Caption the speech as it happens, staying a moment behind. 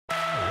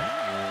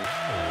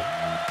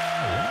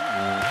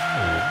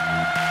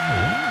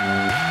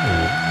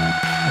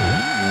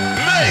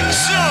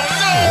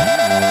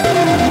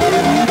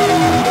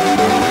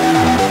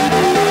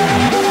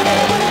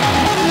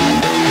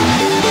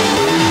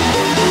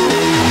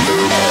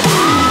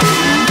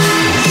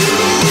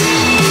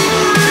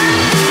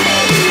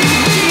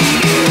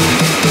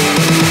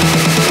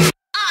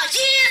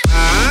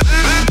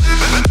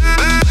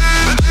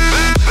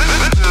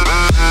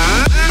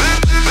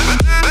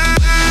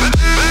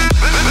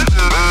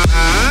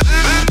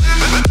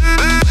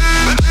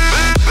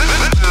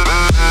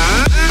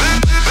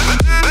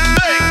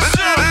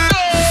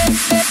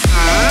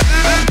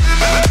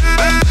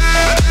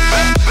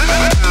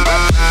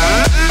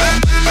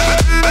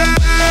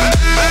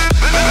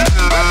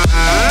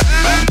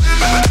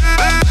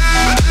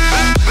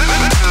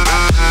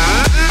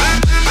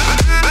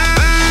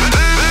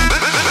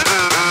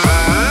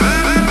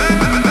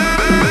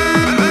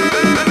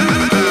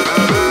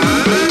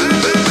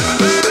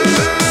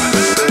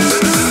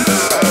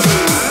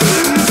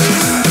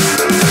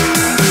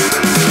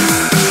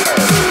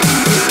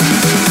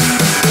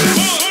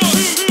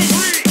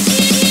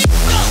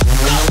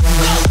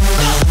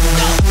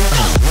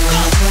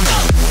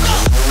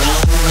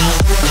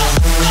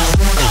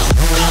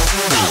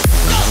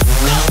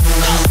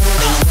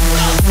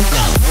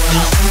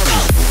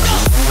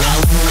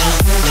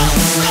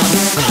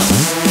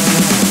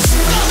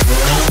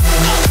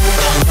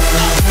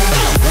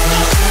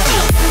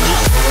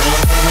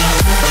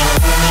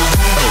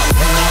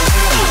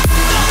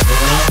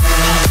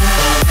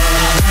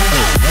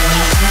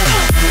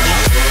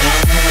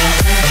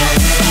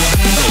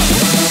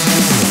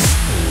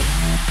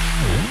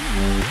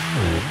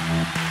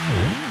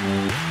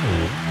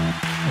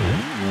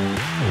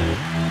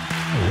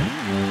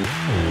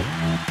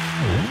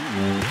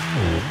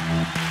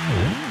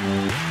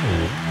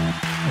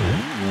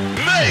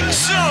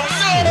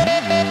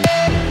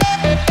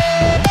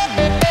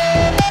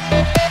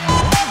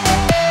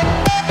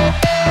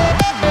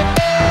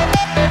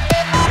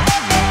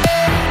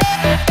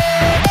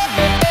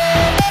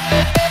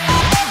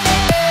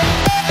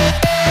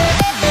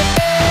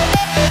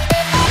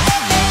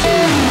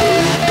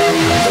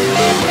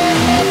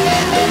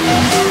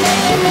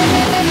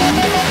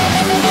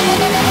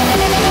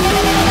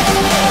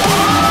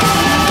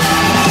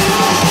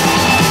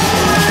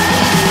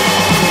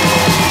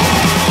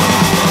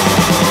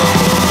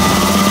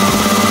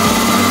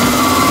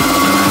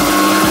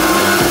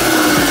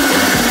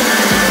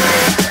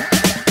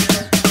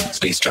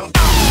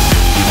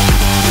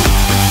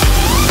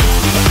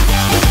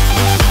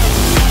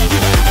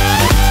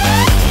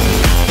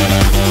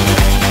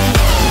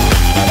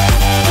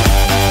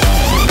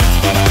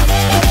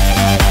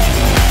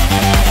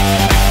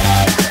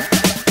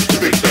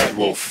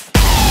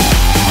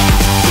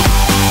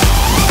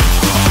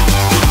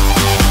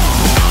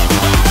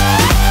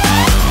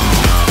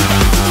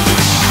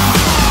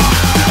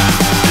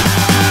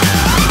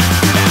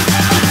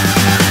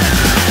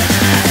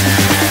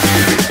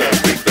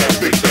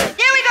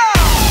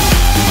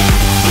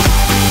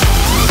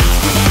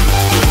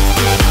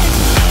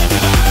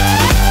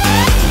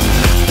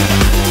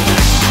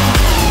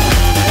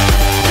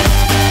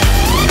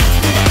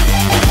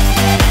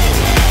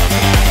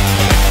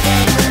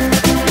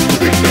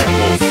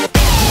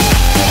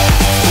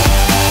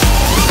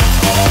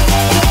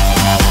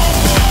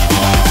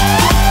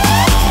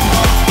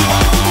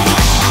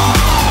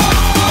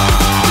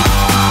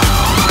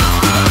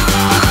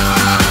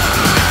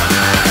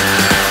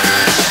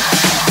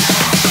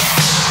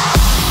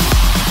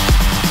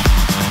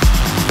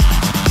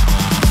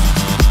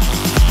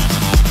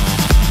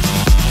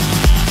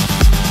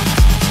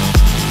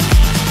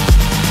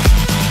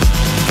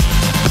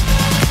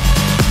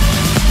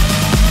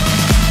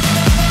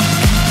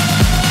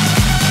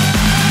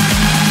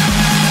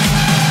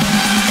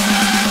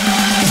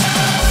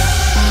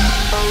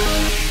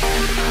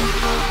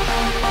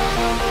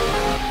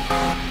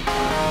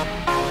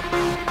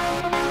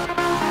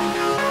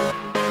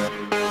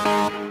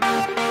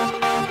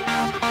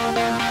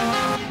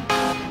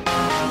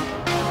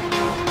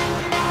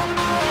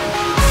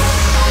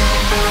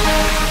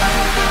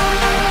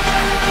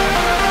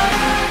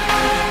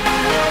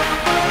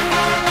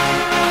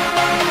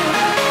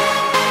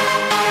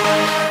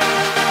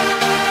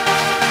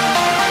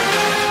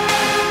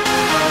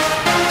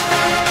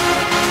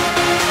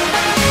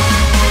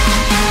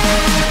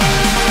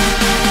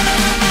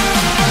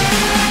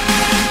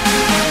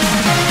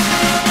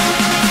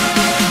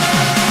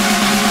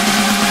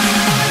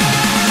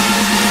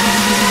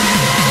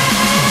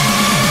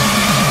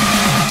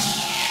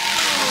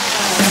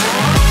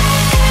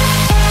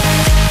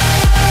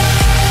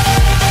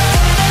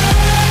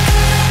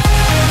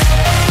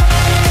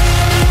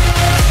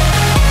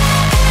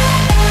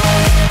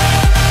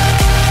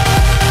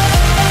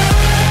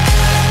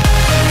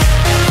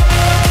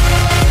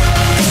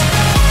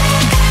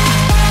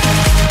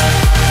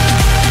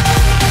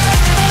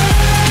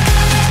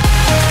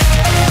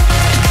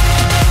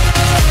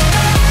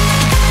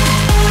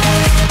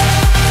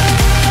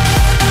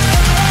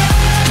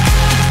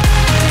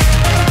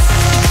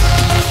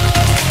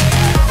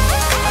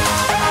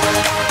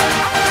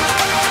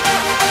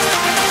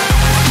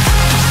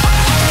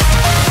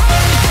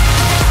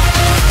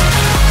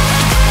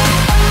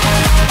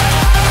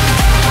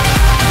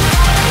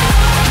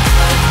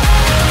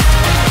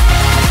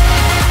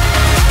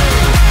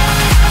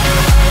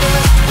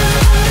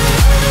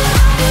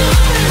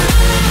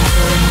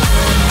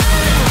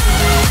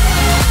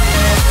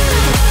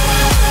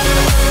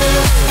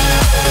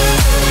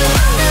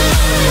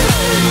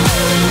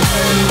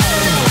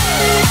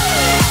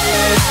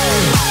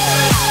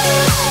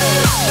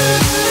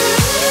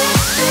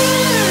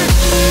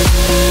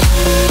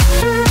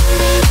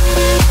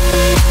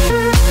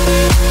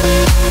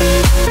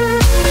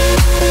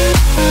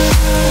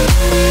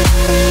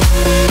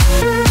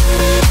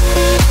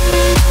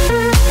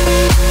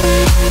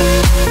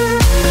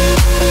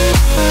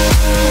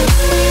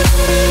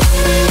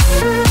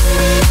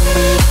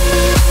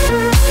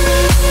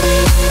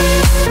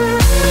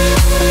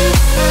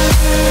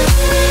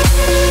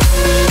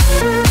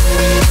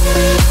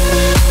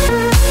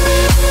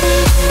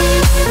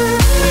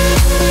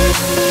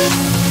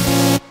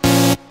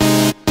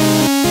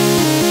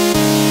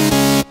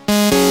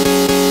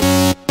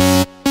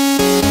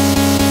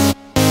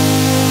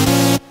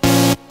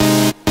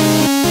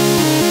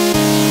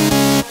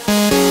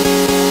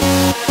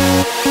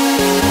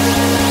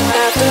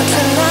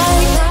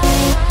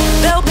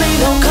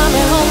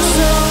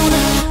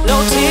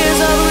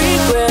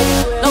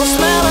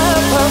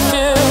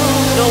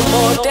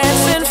more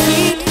dancing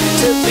feet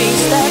to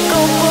beats that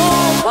go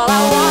boom while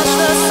I watch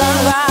the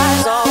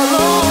sunrise all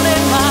alone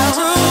in my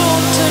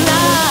room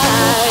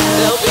tonight.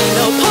 There'll be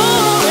no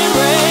pouring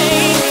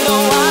rain, no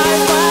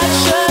eyes wide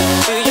shut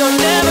to your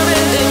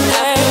never-ending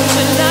pain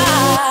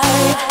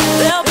tonight.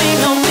 There'll be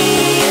no me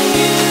and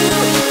you,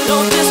 no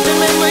distant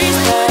memories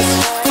past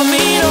for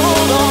me to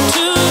hold on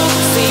to.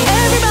 See,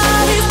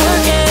 everybody's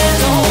working,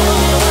 don't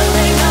know what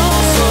they know,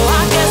 so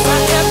I guess I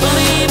kept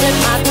believing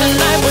my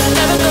tonight would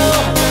never go.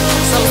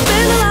 So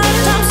spend the night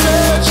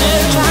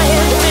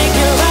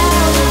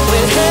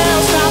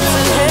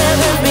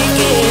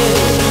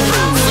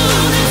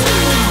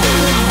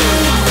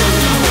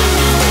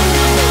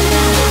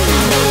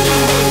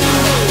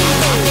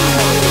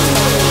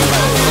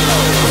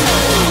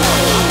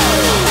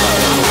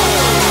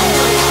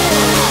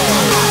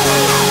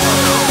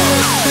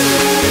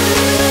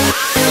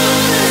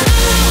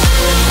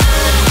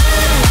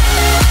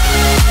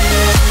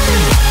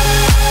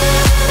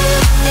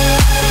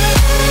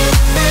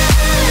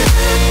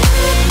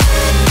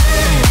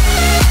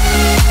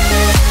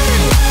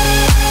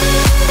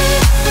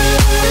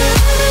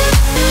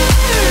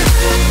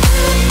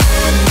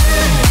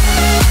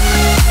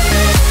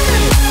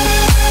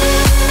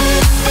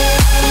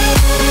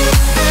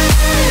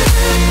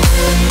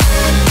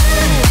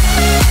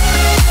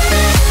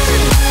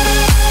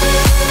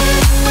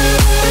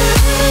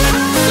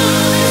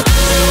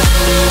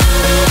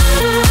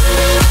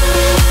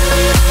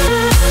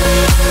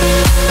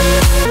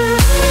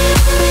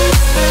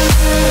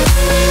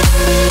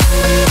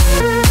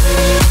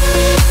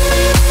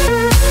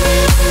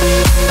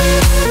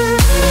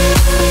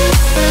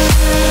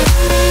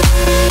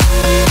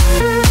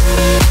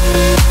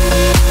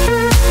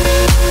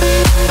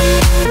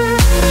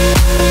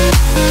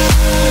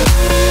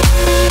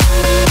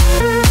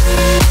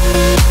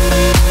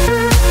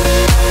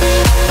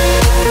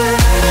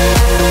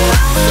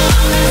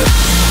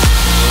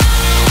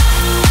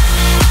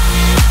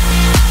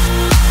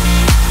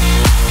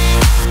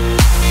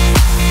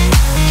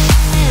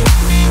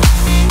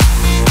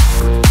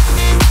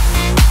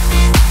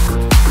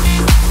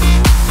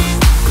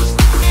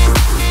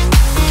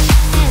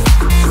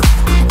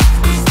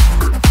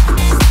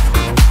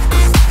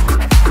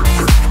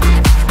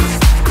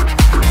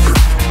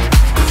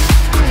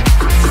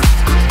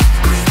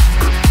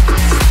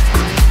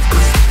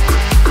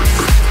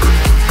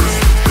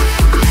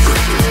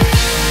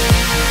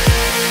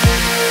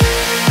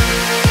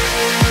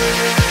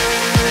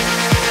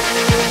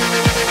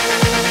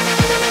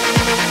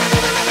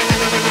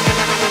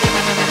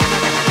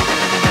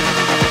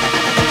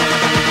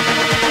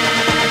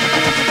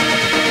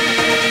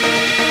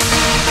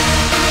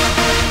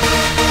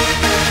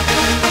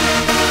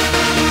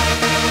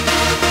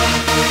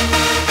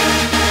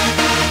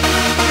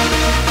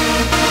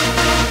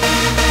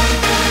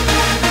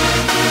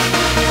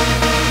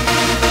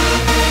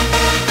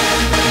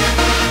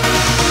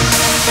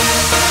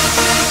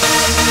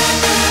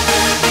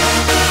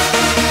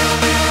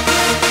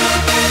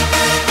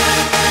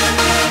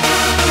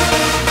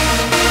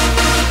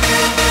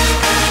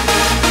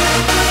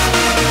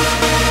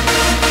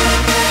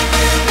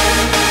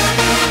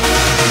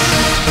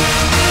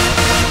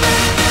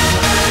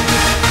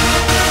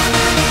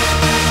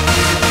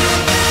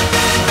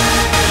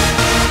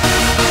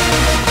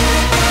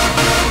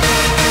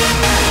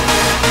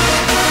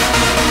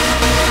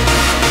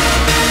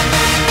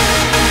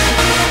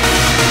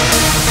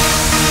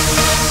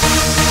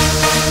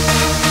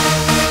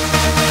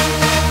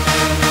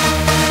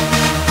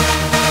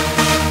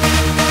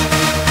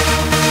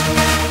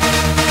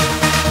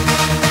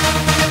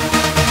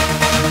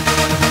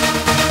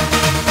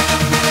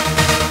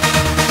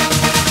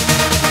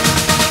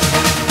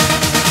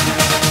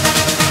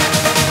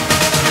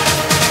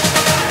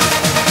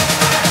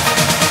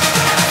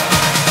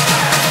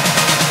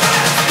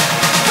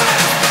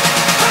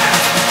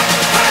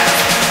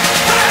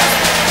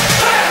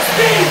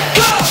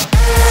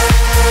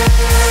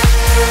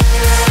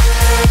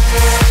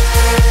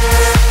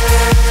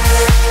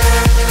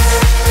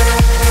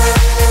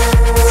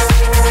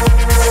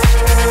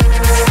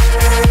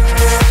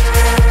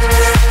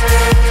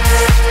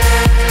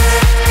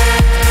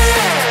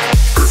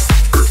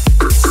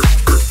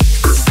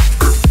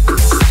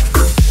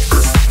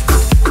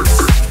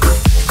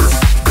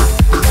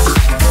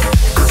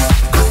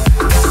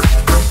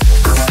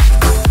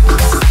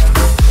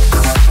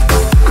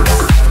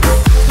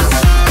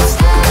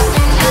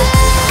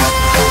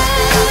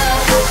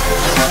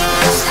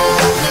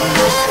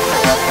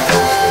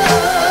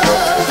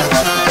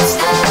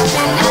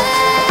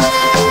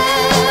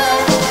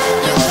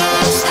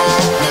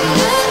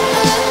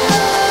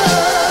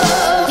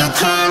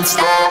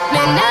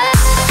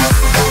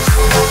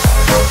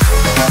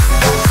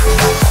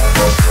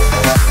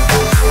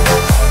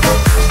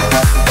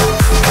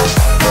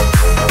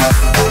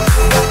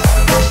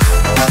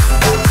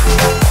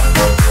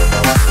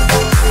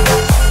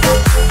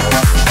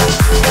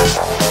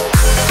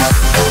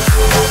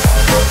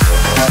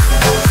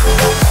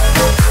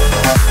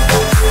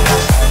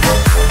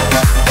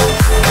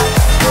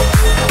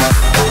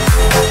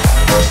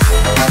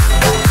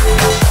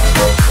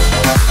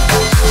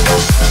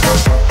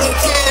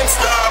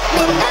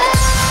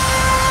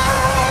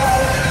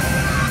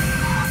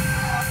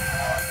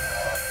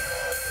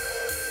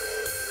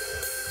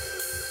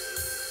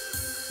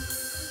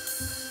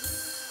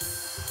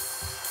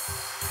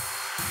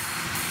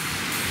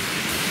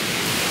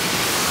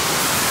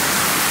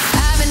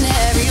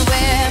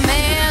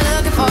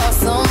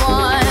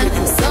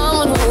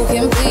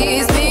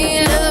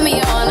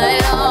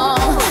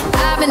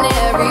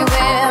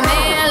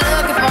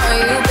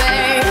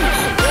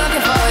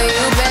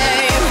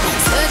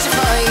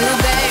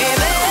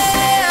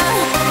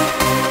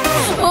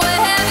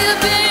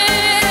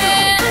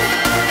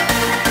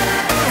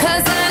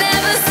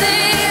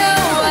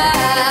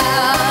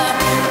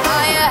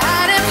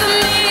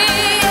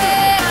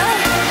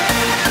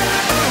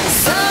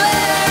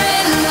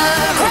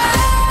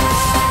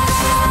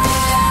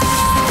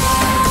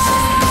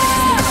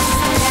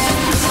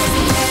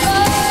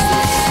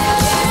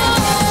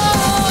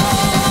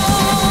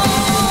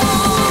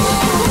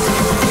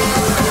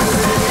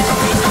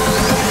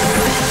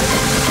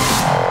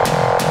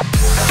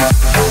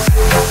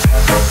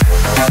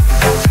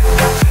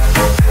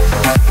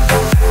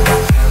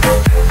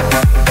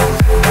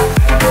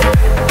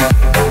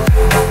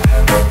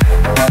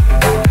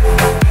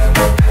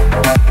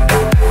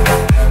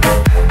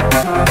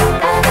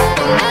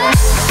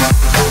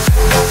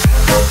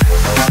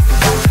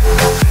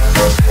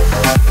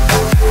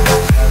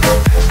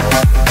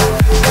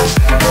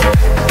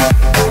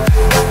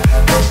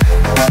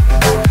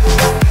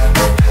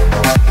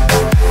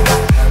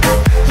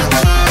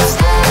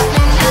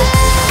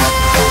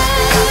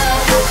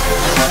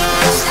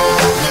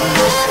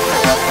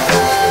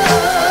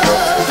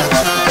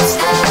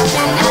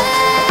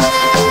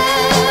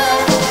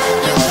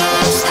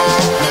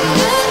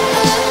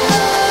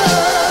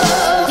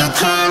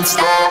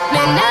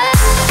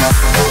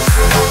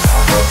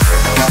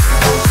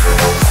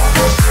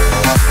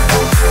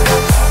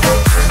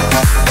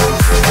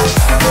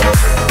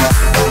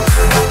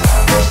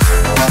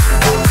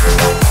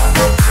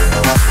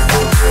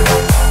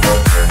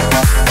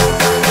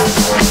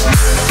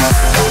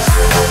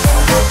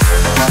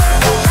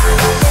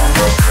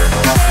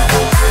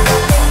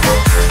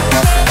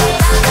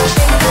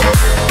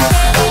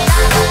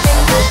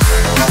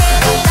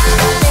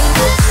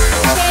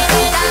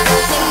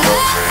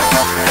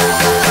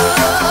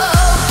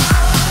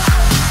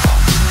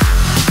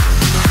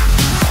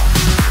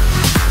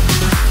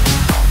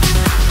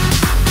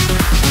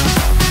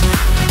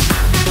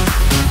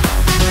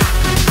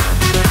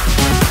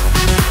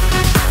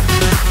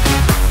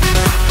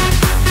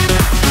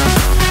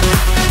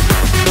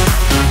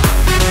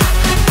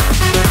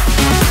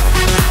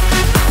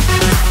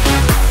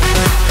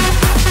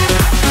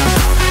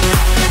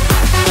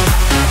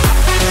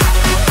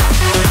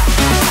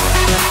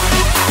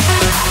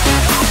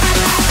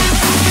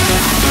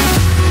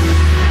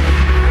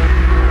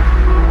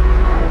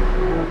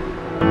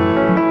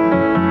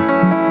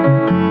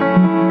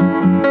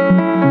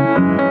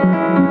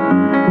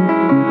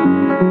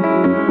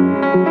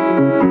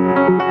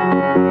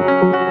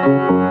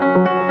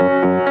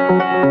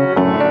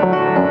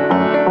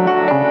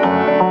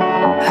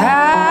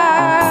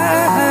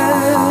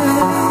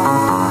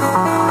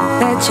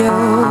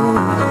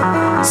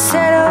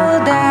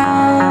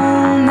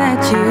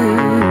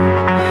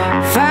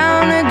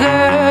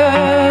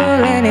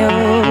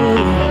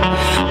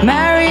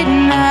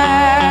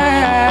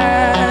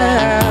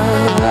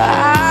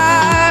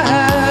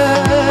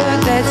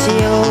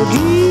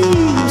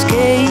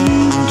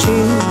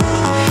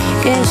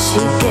she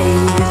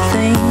gave you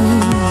things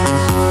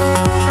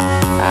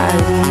I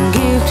didn't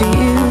give to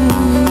you.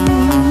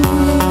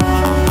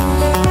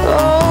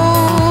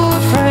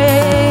 Old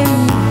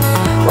friend,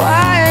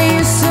 why are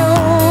you so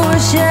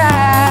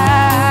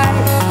shy?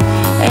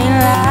 Ain't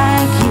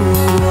like you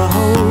to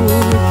hold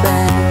it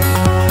back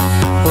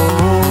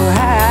or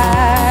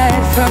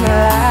hide from the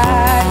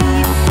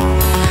light.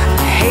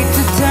 I hate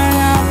to turn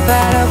up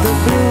out of the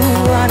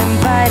blue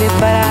uninvited,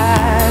 but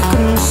I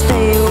couldn't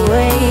stay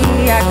away.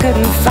 I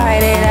couldn't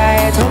fight it. I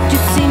had hoped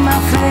you'd see my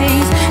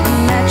face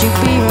and that you'd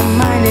be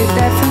reminded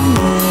that for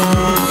me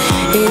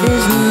it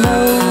isn't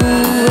over.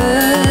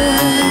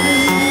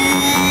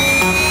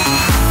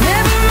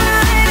 Never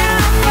mind,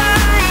 I'll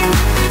find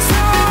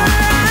someone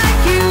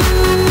like you.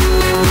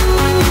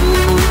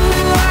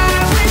 I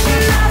wish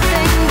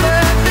nothing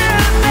but the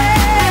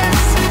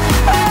best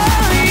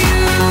of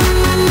you.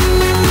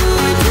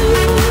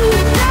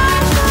 Don't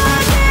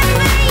forget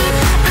me,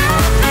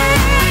 I'll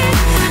think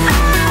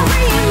I'll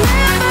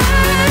remember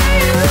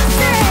you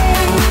say.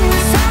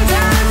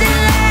 Sometimes it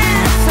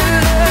lasts and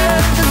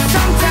loves, and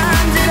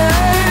sometimes it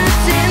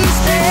hurts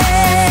instead.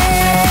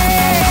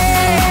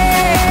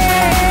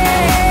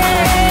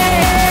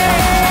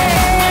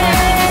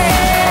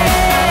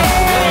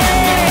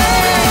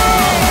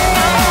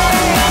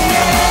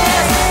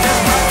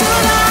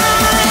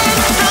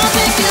 I'll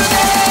take you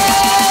there.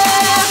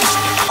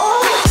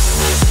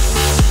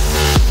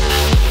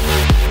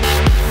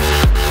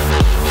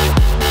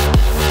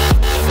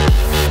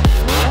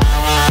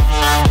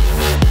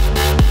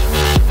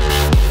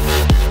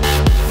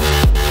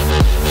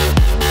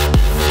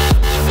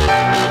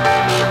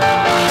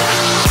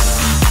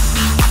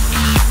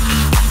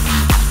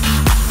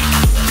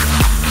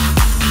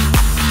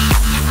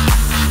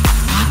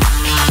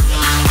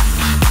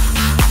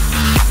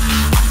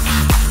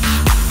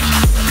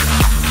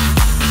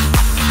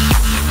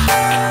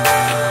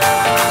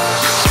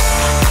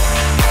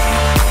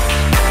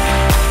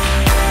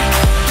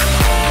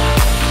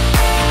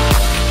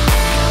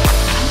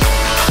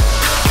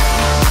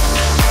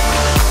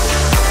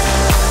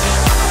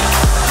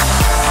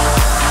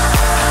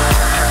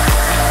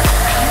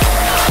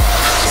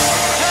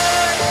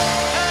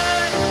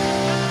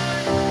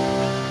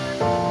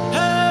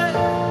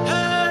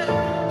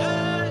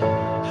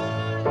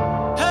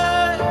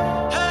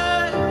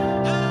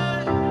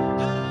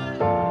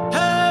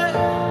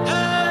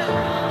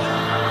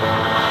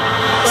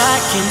 I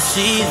can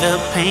see the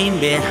pain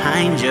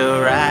behind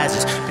your eyes.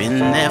 It's been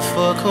there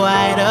for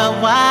quite a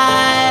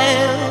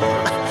while.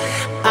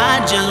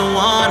 I just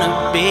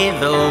wanna be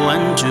the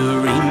one to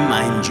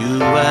remind you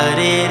what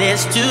it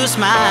is to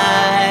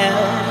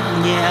smile.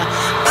 Yeah,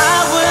 I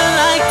would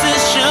like to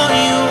show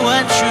you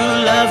what true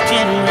love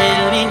can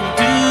really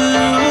do.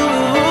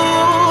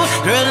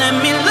 Girl, let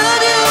me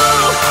love you,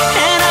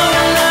 and I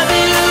will love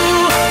you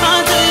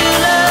until you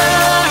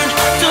learn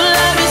to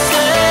love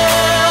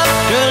yourself.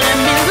 Girl, let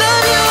me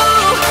love you,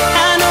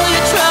 I know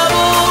you're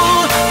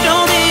troubled,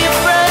 don't be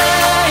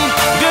afraid.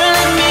 Girl,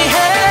 let me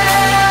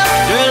help.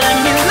 Girl, let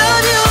me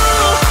love you,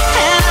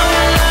 and I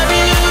will love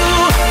you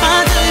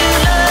until you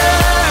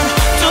learn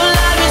to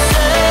love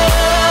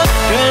yourself.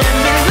 Girl, let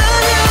me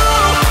love you,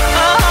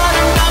 a heart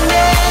in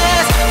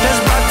darkness that's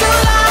brought to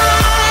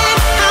light.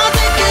 I'll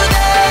take you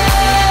there.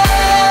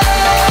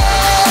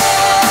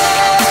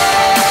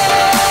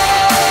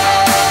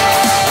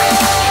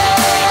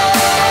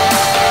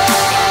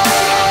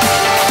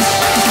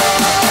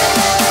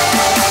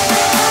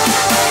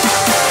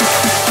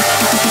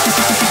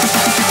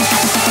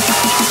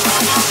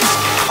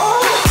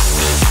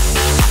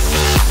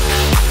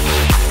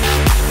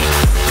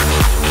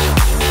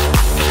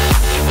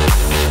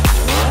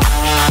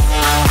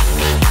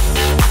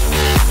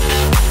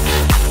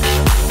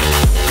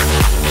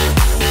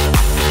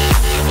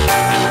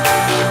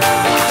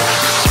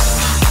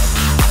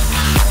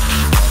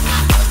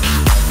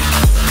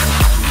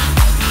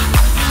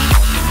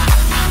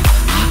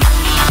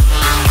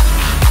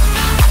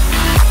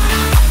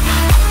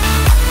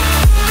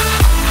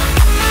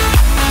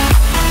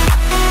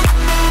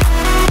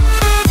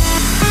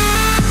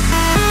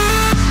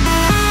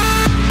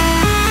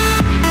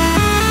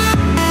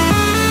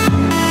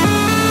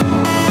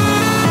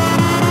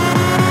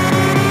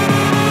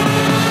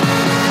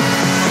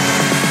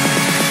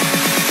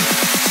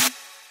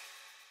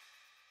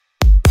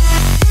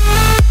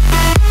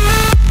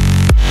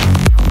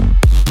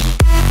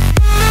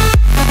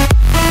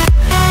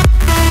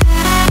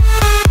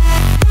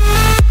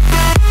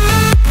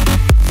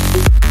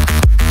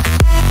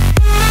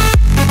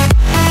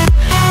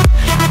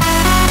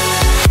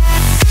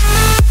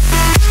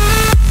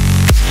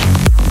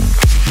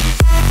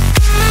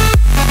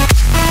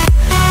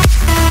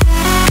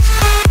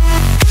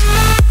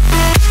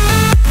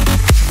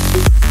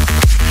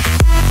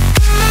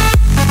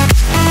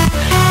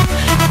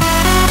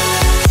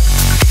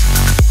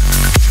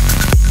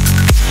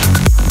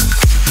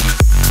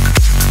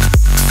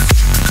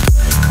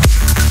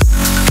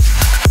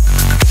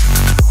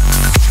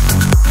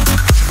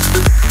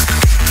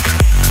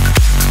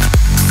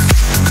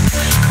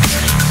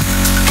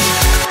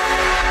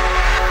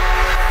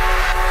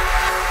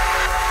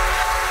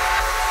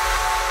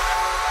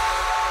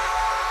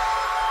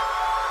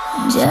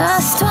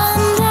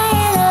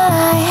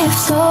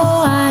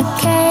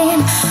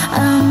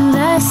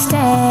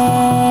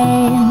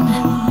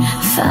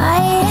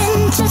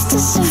 to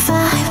survive.